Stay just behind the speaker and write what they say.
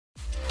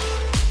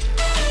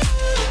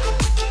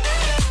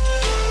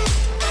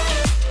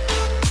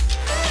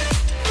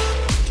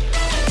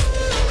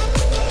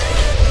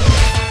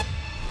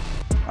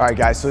All right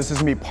guys, so this is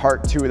gonna be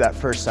part 2 of that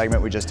first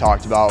segment we just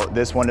talked about.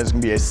 This one is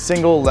gonna be a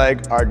single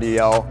leg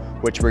RDL,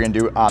 which we're gonna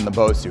do on the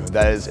Bosu.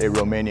 That is a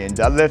Romanian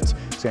deadlift.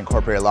 It's gonna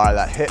incorporate a lot of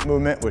that hip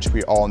movement, which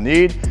we all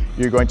need.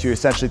 You're going to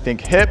essentially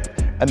think hip,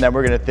 and then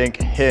we're gonna think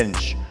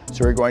hinge.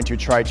 So we're going to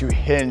try to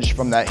hinge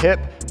from that hip,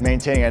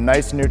 maintaining a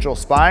nice neutral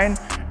spine,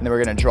 and then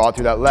we're gonna draw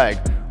through that leg.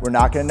 We're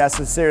not gonna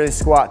necessarily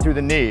squat through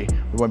the knee.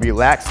 We wanna be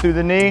lax through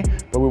the knee,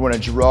 but we wanna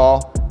draw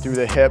through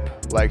the hip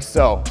like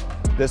so.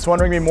 This one,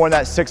 we're gonna be more in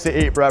that 6 to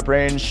 8 rep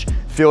range.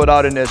 Feel it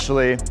out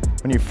initially.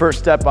 When you first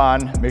step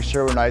on, make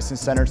sure we're nice and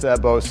centered to that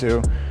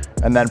Bosu.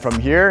 And then from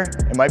here,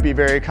 it might be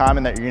very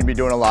common that you're gonna be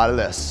doing a lot of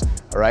this.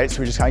 All right, so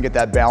we just kind of get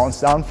that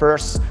balance down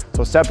first.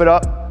 So step it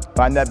up,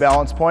 find that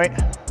balance point,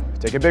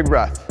 take a big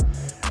breath.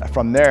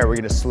 From there, we're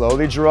gonna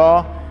slowly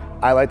draw.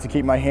 I like to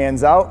keep my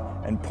hands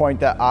out and point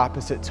that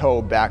opposite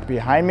toe back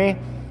behind me.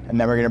 And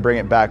then we're gonna bring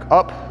it back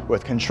up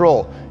with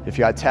control. If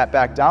you gotta tap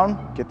back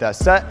down, get that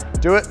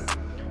set, do it.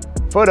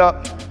 Foot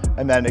up,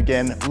 and then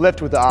again,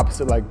 lift with the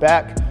opposite leg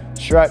back,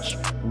 stretch,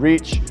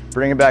 reach,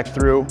 bring it back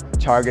through,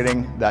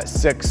 targeting that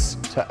 6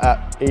 to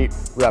 8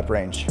 rep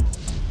range.